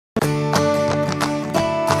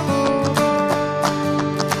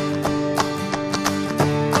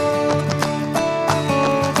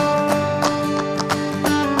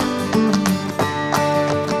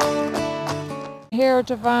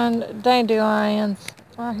where to find dandelions.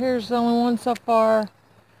 Here's the only one so far.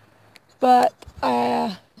 But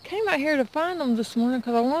I came out here to find them this morning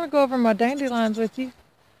because I want to go over my dandelions with you.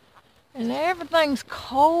 And everything's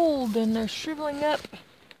cold and they're shriveling up.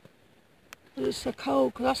 It's so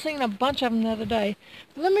cold because I seen a bunch of them the other day.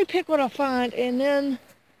 But let me pick what I find and then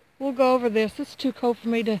we'll go over this. It's too cold for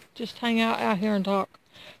me to just hang out here and talk.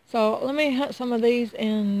 So let me hunt some of these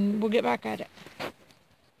and we'll get back at it.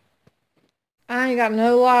 I ain't got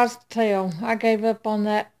no lies to tell. I gave up on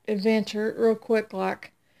that adventure real quick,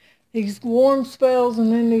 like these warm spells and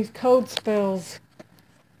then these cold spells.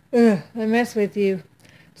 Ugh, they mess with you.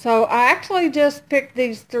 So I actually just picked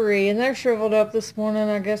these 3 and they're shriveled up this morning,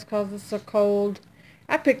 I guess because it's so cold.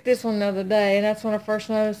 I picked this one the other day and that's when I first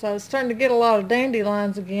noticed I was starting to get a lot of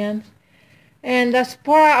dandelions again. And that's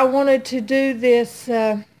why I wanted to do this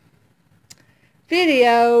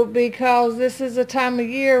video, because this is a time of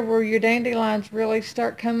year where your dandelions really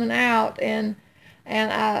start coming out, and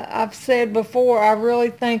I've said before, I really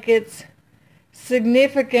think it's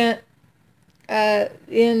significant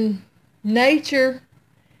in nature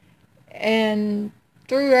and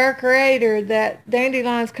through our Creator that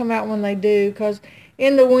dandelions come out when they do, because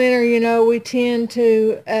in the winter, you know, we tend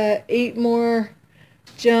to eat more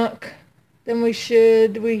junk than we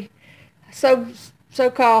should. We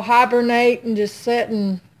so-called hibernate and just sit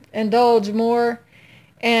and indulge more.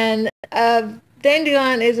 And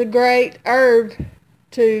dandelion is a great herb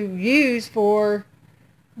to use for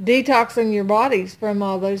detoxing your bodies from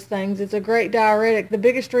all those things. It's a great diuretic. The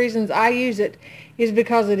biggest reasons I use it is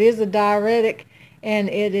because it is a diuretic and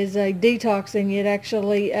it is a detoxing. It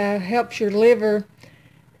actually helps your liver,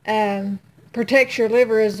 protects your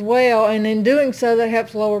liver as well, and in doing so that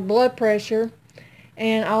helps lower blood pressure.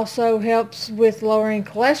 And also helps with lowering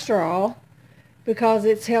cholesterol because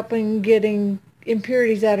it's helping getting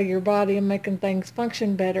impurities out of your body and making things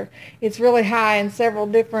function better. It's really high in several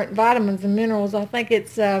different vitamins and minerals. I think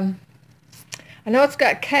it's, I know it's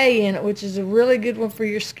got K in it, which is a really good one for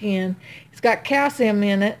your skin. It's got calcium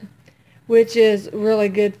in it, which is really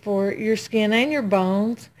good for your skin and your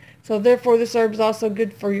bones. So therefore this herb is also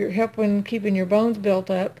good for your helping keeping your bones built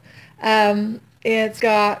up. It's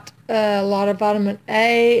got a lot of vitamin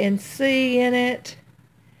A and C in it,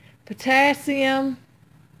 potassium.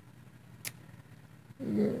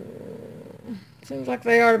 Seems like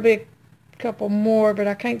they ought to be a couple more, but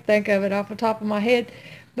I can't think of it off the top of my head.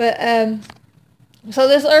 But so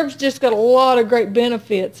this herb's just got a lot of great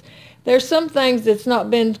benefits. There's some things that's not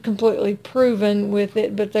been completely proven with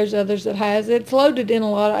it, but there's others that has. It's loaded in a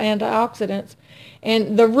lot of antioxidants.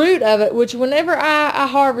 And the root of it, which whenever I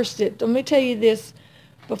harvest it, let me tell you this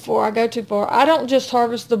before I go too far, I don't just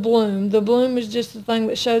harvest the bloom. The bloom is just the thing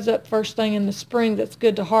that shows up first thing in the spring that's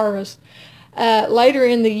good to harvest. Later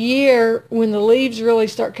in the year, when the leaves really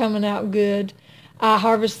start coming out good, I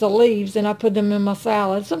harvest the leaves and I put them in my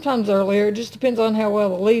salad. Sometimes earlier, it just depends on how well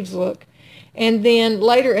the leaves look. And then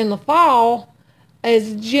later in the fall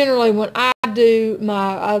is generally when I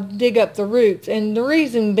dig up the roots. And the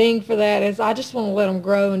reason being for that is I just want to let them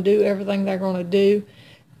grow and do everything they're going to do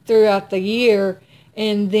throughout the year.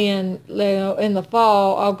 And then, you know, in the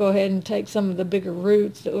fall, I'll go ahead and take some of the bigger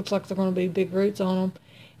roots that looks like they're going to be big roots on them,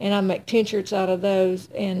 and I make tinctures out of those.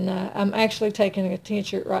 And I'm actually taking a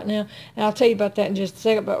tincture right now, and I'll tell you about that in just a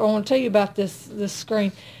second. But I want to tell you about this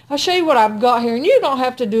screen. I'll show you what I've got here, and you don't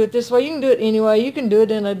have to do it this way. You can do it anyway. You can do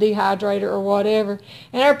it in a dehydrator or whatever.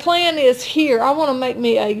 And our plan is here. I want to make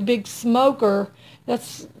me a big smoker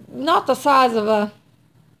that's not the size of a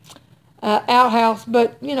outhouse,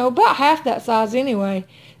 but you know, about half that size anyway,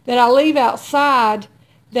 that I leave outside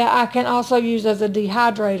that I can also use as a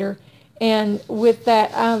dehydrator. And with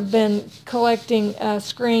that, I've been collecting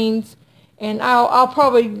screens, and I'll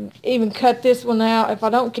probably even cut this one out. If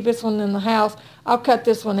I don't keep this one in the house, I'll cut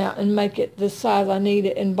this one out and make it the size I need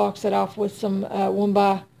it and box it off with some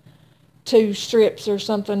 1x2 strips or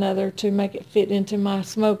something other to make it fit into my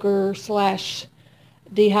smoker slash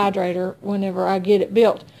dehydrator whenever I get it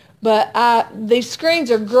built. But these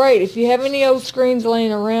screens are great if you have any old screens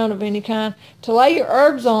laying around of any kind to lay your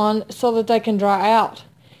herbs on so that they can dry out.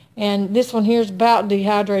 And this one here is about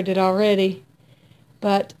dehydrated already.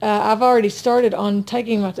 But I've already started on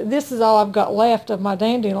taking my, this is all I've got left of my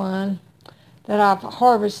dandelion that I've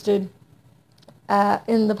harvested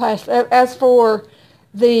in the past. As for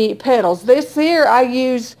the petals, this here I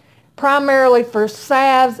use primarily for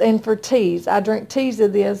salves and for teas. I drink teas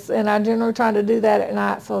of this, and I generally try to do that at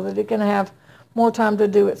night so that it can have more time to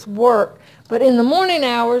do its work. But in the morning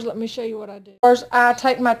hours, let me show you what I do. First, I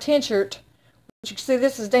take my tincture. You can see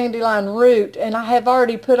this is dandelion root, and I have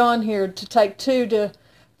already put on here to take 2 to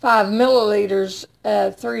 5 milliliters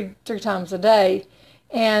three times a day.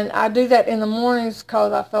 And I do that in the mornings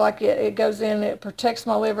because I feel like it goes in, it protects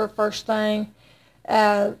my liver first thing,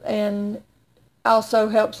 and also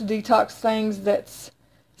helps detox things that's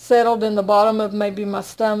settled in the bottom of maybe my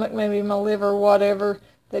stomach, maybe my liver, whatever,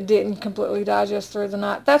 that didn't completely digest through the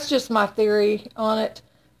night. That's just my theory on it.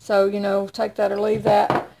 So, take that or leave that.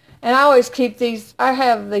 And I always keep these, I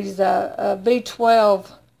have these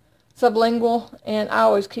B12 sublingual, and I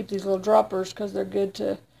always keep these little droppers because they're good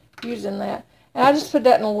to use in that. And I just put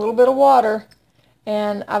that in a little bit of water,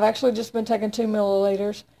 and I've actually just been taking 2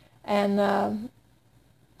 milliliters, and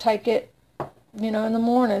take it, in the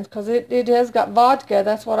mornings, because it has got vodka.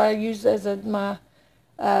 That's what I use as my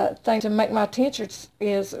thing to make my tinctures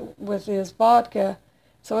is vodka.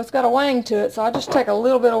 So it's got a wang to it, so I just take a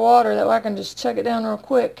little bit of water, that way I can just chug it down real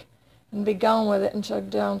quick and be gone with it and chug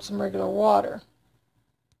down some regular water.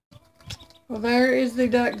 Well, there is the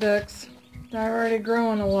ducks. They're already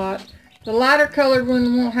growing a lot. The lighter colored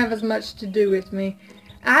one won't have as much to do with me.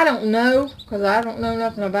 I don't know, because I don't know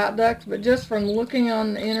nothing about ducks, but just from looking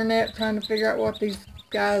on the internet trying to figure out what these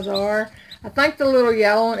guys are, I think the little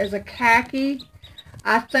yellow one is a khaki.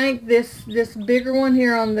 I think this bigger one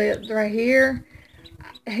here on right here,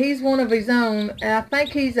 he's one of his own, and I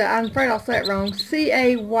think he's I'm afraid I'll say it wrong,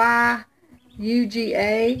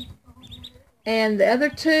 Cayuga. And the other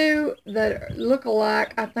two that look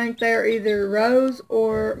alike, I think they're either roes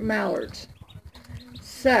or mallards.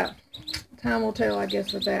 So, time will tell, I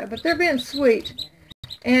guess, with that. But they're being sweet.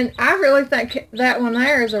 And I really think that one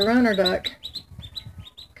there is a runner duck,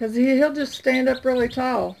 because he'll just stand up really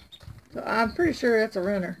tall. So I'm pretty sure that's a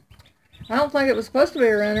runner. I don't think it was supposed to be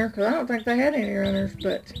a runner, because I don't think they had any runners,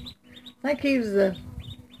 but I think he was the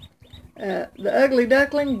ugly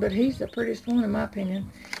duckling, but he's the prettiest one in my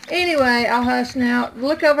opinion. Anyway, I'll hush now.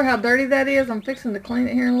 Look over how dirty that is. I'm fixing to clean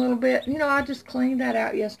it here in a little bit. I just cleaned that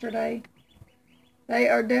out yesterday. They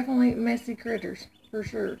are definitely messy critters, for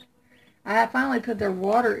sure. I finally put their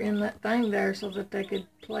water in that thing there so that they could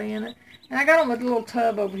play in it. And I got them a little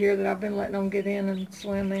tub over here that I've been letting them get in and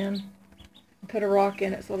swim in. And put a rock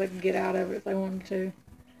in it so they can get out of it if they wanted to.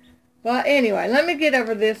 But anyway, let me get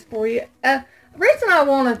over this for you. The reason I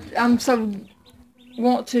want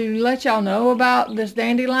to let y'all know about this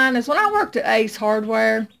dandelion is when I worked at Ace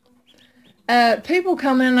Hardware, people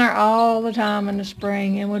come in there all the time in the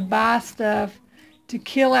spring and would buy stuff to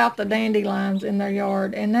kill out the dandelions in their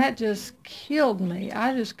yard, and that just killed me.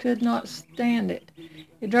 I just could not stand it.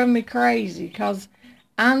 It drove me crazy, because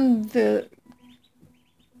I'm the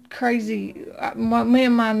crazy, me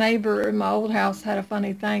and my neighbor in my old house had a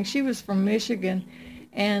funny thing. She was from Michigan,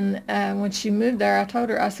 and when she moved there, I told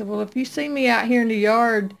her, I said, well, if you see me out here in the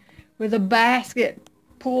yard with a basket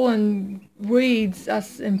pulling weeds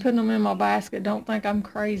and putting them in my basket, don't think I'm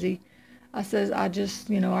crazy. I says, I just,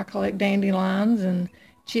 I collect dandelions and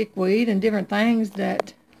chickweed and different things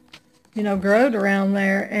that, growed around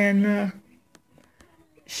there. And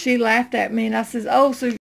she laughed at me, and I says,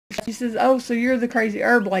 she says, oh, so you're the crazy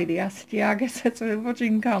herb lady. I said, yeah, I guess that's what you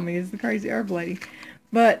can call me, is the crazy herb lady.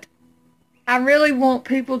 But I really want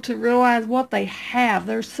people to realize what they have.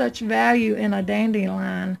 There's such value in a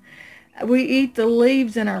dandelion. We eat the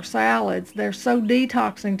leaves in our salads. They're so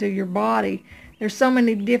detoxing to your body. There's so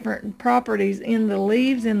many different properties in the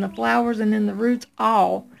leaves, in the flowers, and in the roots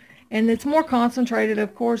all. And it's more concentrated,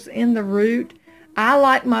 of course, in the root. I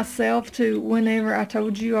like myself to, whenever I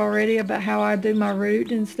told you already about how I do my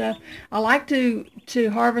root and stuff, I like to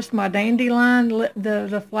harvest my dandelion,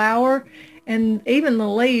 the flower, and even the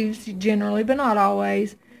leaves generally, but not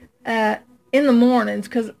always, in the mornings,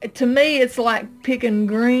 because to me it's like picking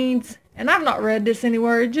greens. And I've not read this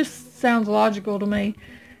anywhere. It just sounds logical to me.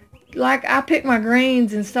 Like, I pick my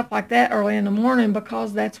greens and stuff like that early in the morning,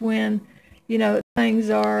 because that's when, things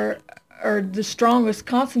are the strongest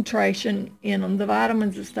concentration in them, the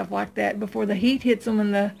vitamins and stuff like that, before the heat hits them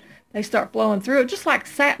and they start flowing through it, just like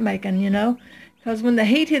sap making, because when the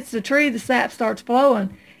heat hits the tree, the sap starts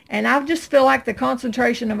flowing. And I just feel like the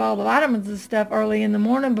concentration of all the vitamins and stuff early in the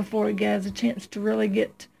morning, before it gets a chance to really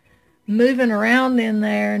get moving around in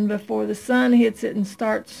there, and before the sun hits it and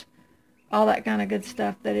starts all that kind of good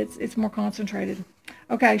stuff, that it's more concentrated.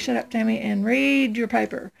 Okay, shut up, Tammy, and read your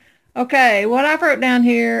paper. Okay, what I wrote down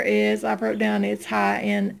here is, I wrote down it's high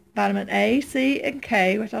in vitamin A, C, and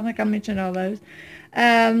K, which I think I mentioned all those.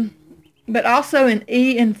 But also in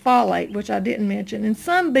E and folate, which I didn't mention, and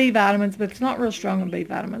some B vitamins, but it's not real strong in B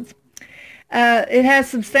vitamins. It has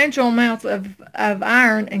substantial amounts of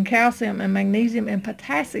iron and calcium and magnesium and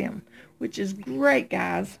potassium, which is great,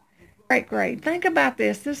 guys. Great. Think about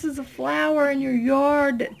this. This is a flower in your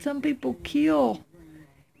yard that some people kill.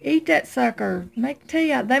 Eat that sucker. Make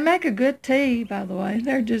tea out. They make a good tea, by the way.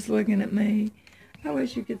 They're just looking at me. I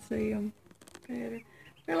wish you could see them better.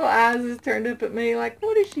 Their little eyes just turned up at me like,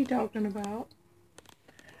 what is she talking about?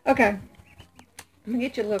 Okay. Let me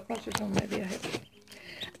get you a little closer so maybe I'll help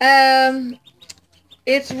you.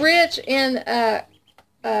 It's rich in, it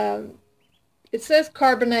says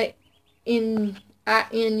carbonate in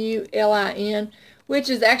inulin, which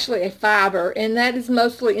is actually a fiber, and that is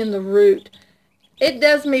mostly in the root. It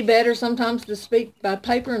does me better sometimes to speak by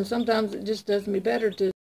paper, and sometimes it just does me better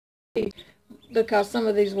to see, because some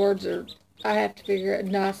of these words are, I have to figure out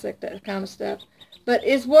and dissect that kind of stuff. But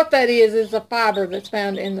it's what that is a fiber that's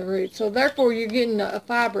found in the root. So therefore you're getting a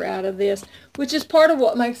fiber out of this, which is part of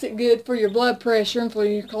what makes it good for your blood pressure and for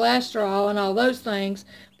your cholesterol and all those things,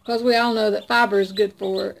 because we all know that fiber is good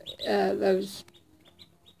for those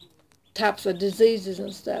types of diseases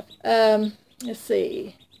and stuff. Let's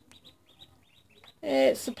see.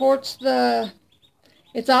 It supports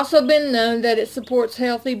it's also been known that it supports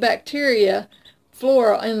healthy bacteria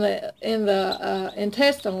flora in the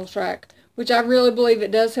intestinal tract, which I really believe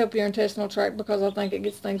it does help your intestinal tract, because I think it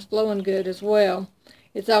gets things flowing good as well.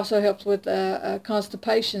 It also helps with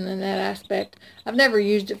constipation in that aspect. I've never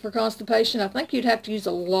used it for constipation. I think you'd have to use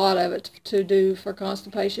a lot of it to do for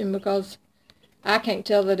constipation, because I can't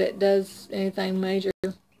tell that it does anything major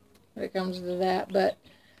when it comes to that. But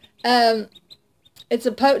it's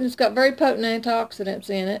got very potent antioxidants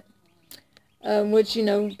in it, which, you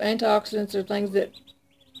know, antioxidants are things that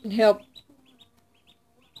help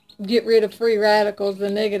get rid of free radicals, the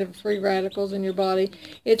negative free radicals in your body.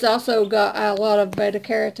 It's also got a lot of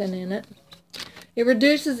beta-carotene in it. It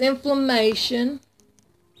reduces inflammation.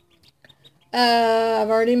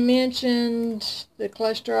 I've already mentioned the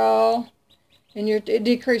cholesterol, and it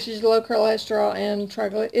decreases low cholesterol and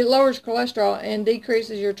it lowers cholesterol and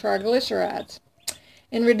decreases your triglycerides,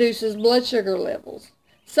 and reduces blood sugar levels.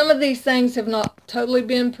 Some of these things have not totally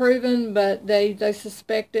been proven, but they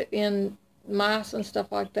suspect it in mice and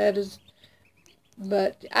stuff like that.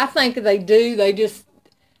 But I think they do.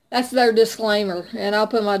 That's their disclaimer, and I'll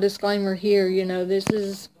put my disclaimer here. You know, this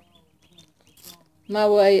is my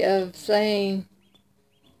way of saying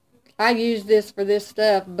I use this for this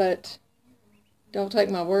stuff, but don't take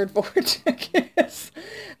my word for it, I guess.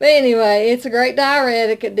 But anyway, it's a great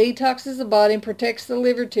diuretic. It detoxes the body and protects the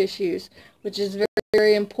liver tissues, which is very,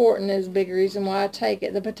 very important. Is a big reason why I take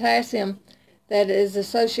it. The potassium that is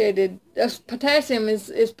associated, potassium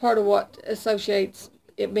is part of what associates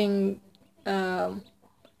it being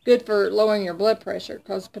good for lowering your blood pressure,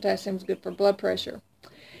 because potassium is good for blood pressure.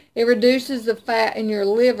 It reduces the fat in your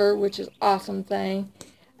liver, which is an awesome thing.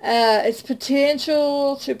 Its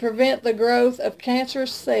potential to prevent the growth of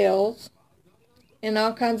cancerous cells in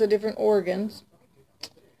all kinds of different organs.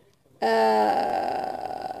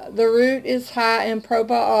 The root is high in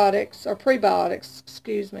prebiotics,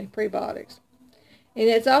 and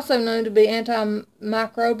it's also known to be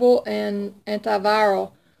antimicrobial and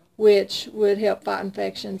antiviral, which would help fight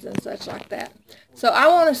infections and such like that. So I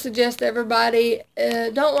want to suggest to everybody,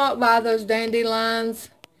 don't walk by those dandelions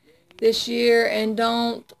this year, and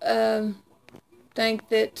don't think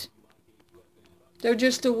that they're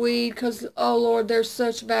just a weed, because, oh Lord, there's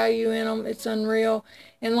such value in them. It's unreal.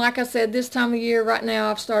 And like I said, this time of year right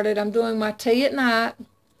now I'm doing my tea at night,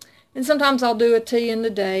 and sometimes I'll do a tea in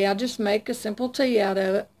the day. I'll just make a simple tea out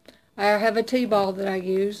of it. I have a tea ball that I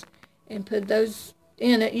use and put those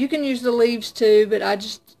in it. You can use the leaves too, but I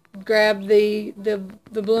just grab the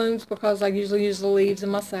blooms, because I usually use the leaves in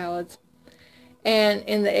my salads. And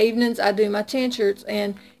in the evenings, I do my tinctures.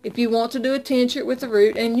 And if you want to do a tincture with the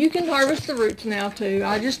root, and you can harvest the roots now too.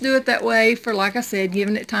 I just do it that way for, like I said,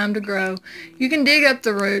 giving it time to grow. You can dig up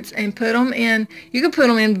the roots and put them in. You can put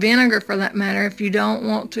them in vinegar, for that matter. If you don't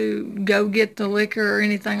want to go get the liquor or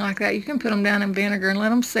anything like that, you can put them down in vinegar and let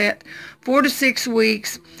them set 4 to 6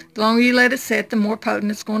 weeks. The longer you let it set, the more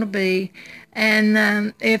potent it's going to be.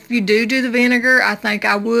 And if you do the vinegar, I think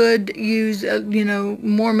I would use,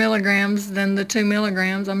 more milligrams than the 2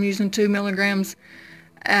 milligrams. I'm using 2 milligrams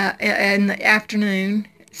in the afternoon,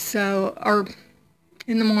 or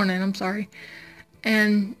in the morning, I'm sorry.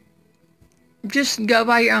 And just go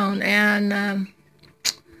by your own. And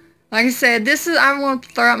like I said, I want to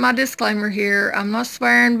throw out my disclaimer here. I'm not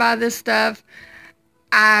swearing by this stuff.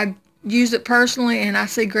 I use it personally, and I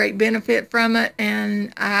see great benefit from it,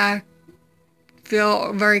 and I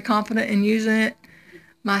feel very confident in using it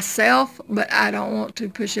myself, but I don't want to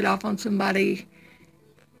push it off on somebody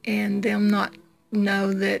and them not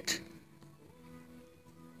know that,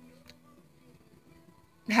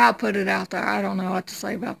 how I put it out there. I don't know what to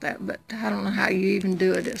say about that, but I don't know how you even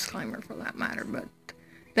do a disclaimer for that matter, but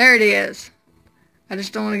There it is. I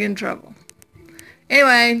just don't want to get in trouble.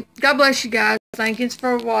 Anyway, God bless you guys. Thank you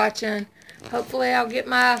for watching. Hopefully I'll get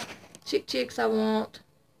my chicks I want.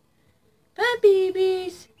 Bye,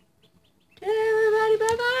 babies. Tell everybody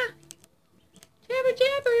bye-bye. Jabber,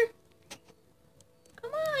 jabber.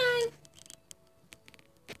 Come on.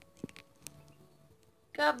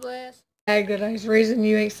 God bless. Hey, good. There's a reason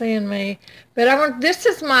you ain't seeing me. But this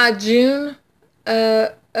is my June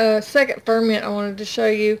second ferment I wanted to show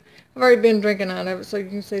you. I've already been drinking out of it, so you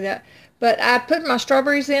can see that. But I put my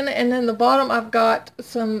strawberries in it, and then the bottom I've got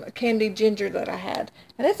some candied ginger that I had.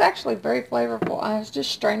 And it's actually very flavorful. I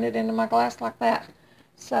just strained it into my glass like that.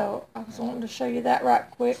 So I was wanting to show you that right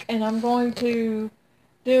quick. And I'm going to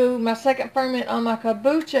do my second ferment on my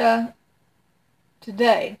kombucha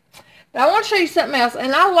today. But I want to show you something else.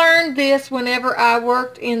 And I learned this whenever I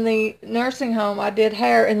worked in the nursing home. I did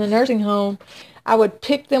hair in the nursing home. I would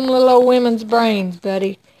pick them little old women's brains,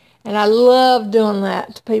 buddy. And I love doing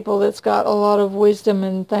that to people that's got a lot of wisdom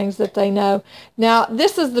and things that they know. Now,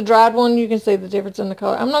 this is the dried one. You can see the difference in the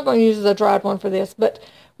color. I'm not going to use the dried one for this. But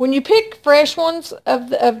when you pick fresh ones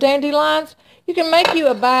of dandelions, you can make you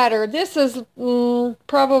a batter. This is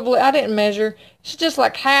probably, I didn't measure. It's just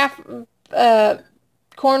like half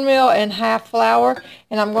cornmeal and half flour,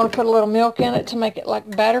 and I'm going to put a little milk in it to make it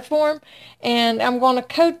like batter form. And I'm going to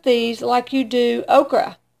coat these like you do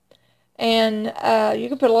okra. And you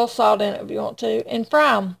can put a little salt in it if you want to, and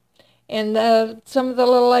fry them. And some of the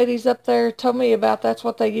little ladies up there told me about that's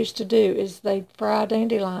what they used to do, is they'd fry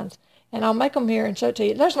dandelions. And I'll make them here and show it to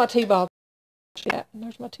you. There's my tea ball. Yeah,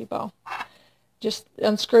 there's my tea ball. Just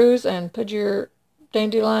unscrews and put your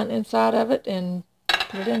dandelion inside of it and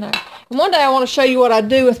put it in there. And one day I want to show you what I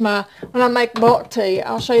do with when I make bulk tea.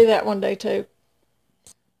 I'll show you that one day too.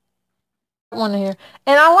 One here.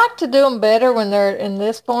 And I like to do them better when they're in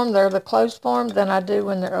this form, they're the closed form, than I do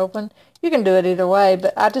when they're open. You can do it either way,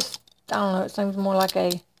 but I don't know, it seems more like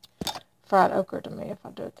a fried okra to me if I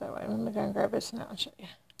do it that way. Let me go and grab this now and show you.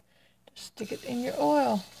 Just stick it in your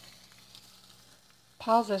oil.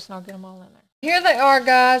 Pause this and I'll get them all in there. Here they are,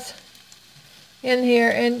 guys, in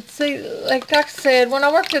here. And see, like I said, when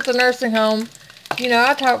I worked at the nursing home, you know,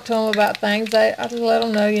 I talked to them about things. I let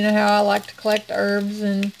them know, you know, how I like to collect herbs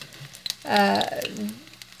and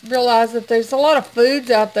realize that there's a lot of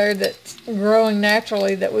foods out there that's growing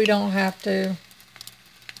naturally that we don't have to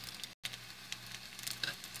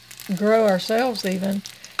grow ourselves even,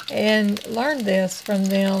 and learn this from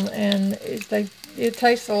them. And it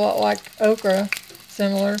tastes a lot like okra,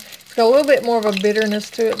 similar. It's got a little bit more of a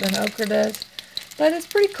bitterness to it than okra does, but it's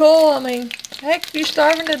pretty cool. I mean, heck, if you're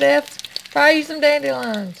starving to death, try you some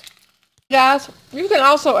dandelions. Guys, you can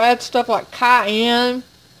also add stuff like cayenne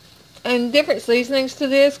and different seasonings to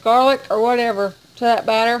this, garlic or whatever, to that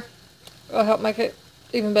batter. It'll help make it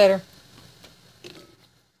even better.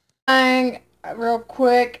 Real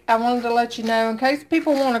quick, I wanted to let you know, in case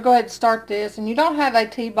people want to go ahead and start this and you don't have a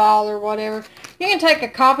tea ball or whatever, you can take a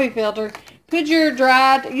coffee filter, put your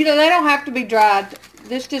dried, you know, they don't have to be dried.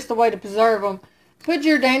 This is just the way to preserve them. Put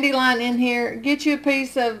your dandelion in here, get you a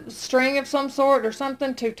piece of string of some sort or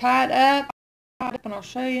something to tie it up, and I'll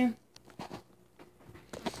show you.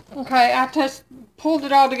 Okay, I just pulled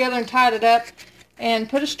it all together and tied it up and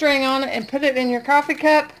put a string on it and put it in your coffee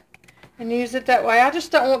cup and use it that way. I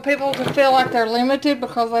just don't want people to feel like they're limited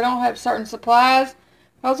because they don't have certain supplies.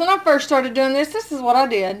 Because when I first started doing this is what I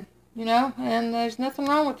did, you know, and there's nothing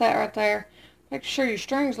wrong with that right there. Make sure your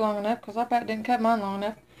string's long enough, because I bet I didn't cut mine long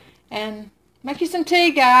enough. And make you some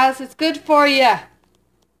tea, guys. It's good for you.